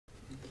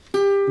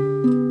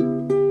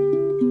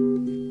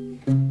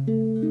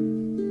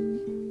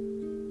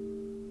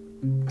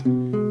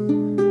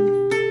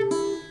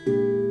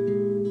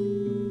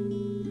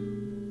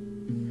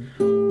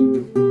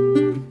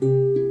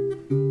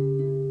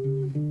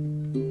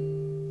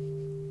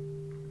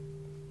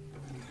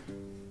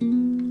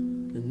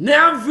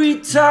every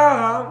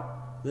time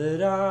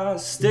that I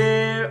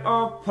stare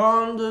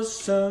upon the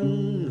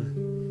sun,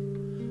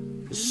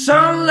 the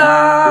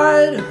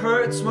sunlight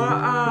hurts my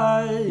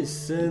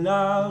eyes and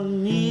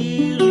I'm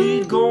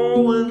nearly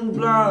going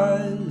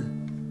blind.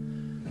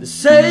 The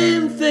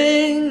same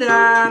thing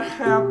that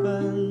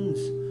happens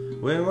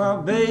when my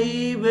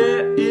baby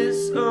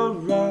is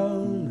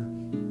around.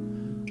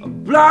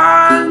 I'm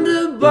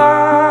blinded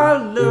by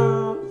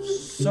love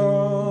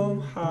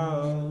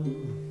somehow.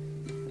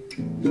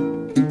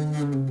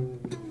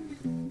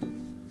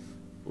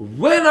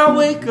 When I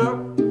wake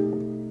up,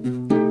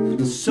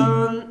 the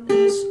sun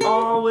is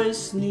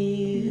always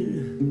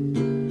near,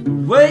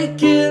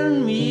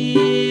 waking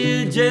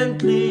me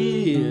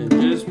gently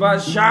just by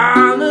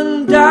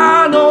shining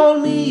down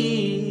on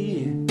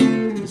me.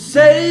 The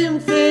same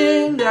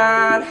thing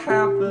that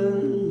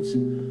happens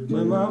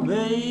when my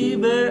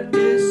baby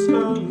is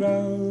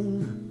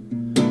around.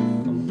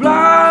 I'm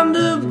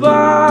blinded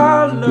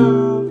by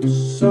love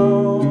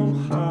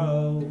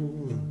somehow.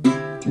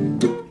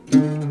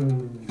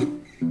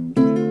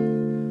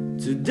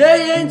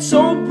 Today ain't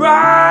so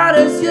bright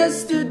as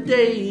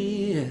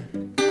yesterday.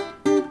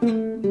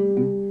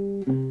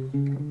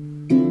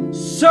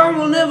 Sun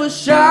will never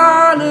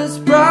shine as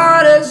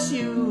bright as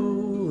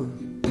you,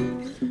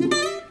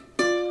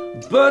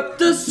 but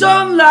the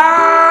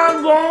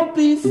sunlight won't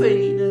be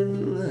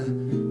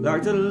fading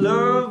like the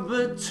love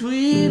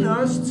between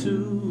us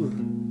two.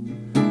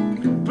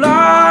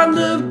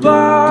 Blinded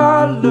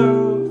by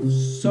love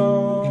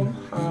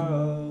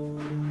somehow.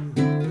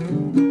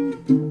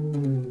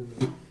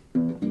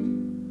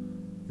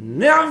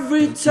 And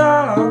every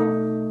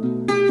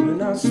time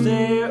when I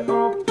stare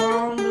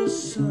upon the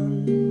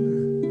sun,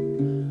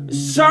 the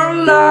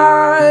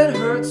sunlight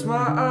hurts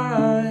my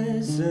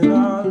eyes and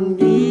I'm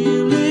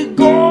nearly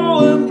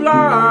going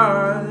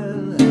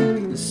blind.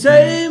 The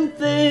same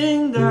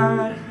thing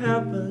that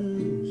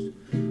happens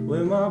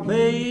when my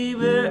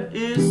baby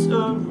is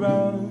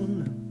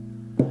around.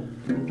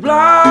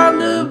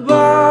 Blinded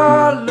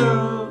by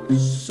love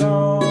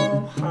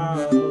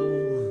somehow.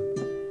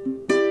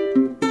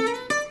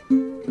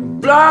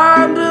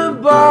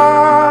 Blinded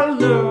by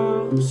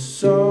love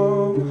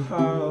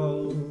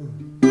somehow.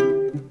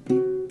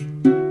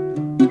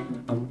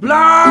 I'm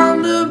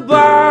blinded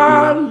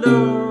by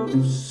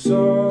love.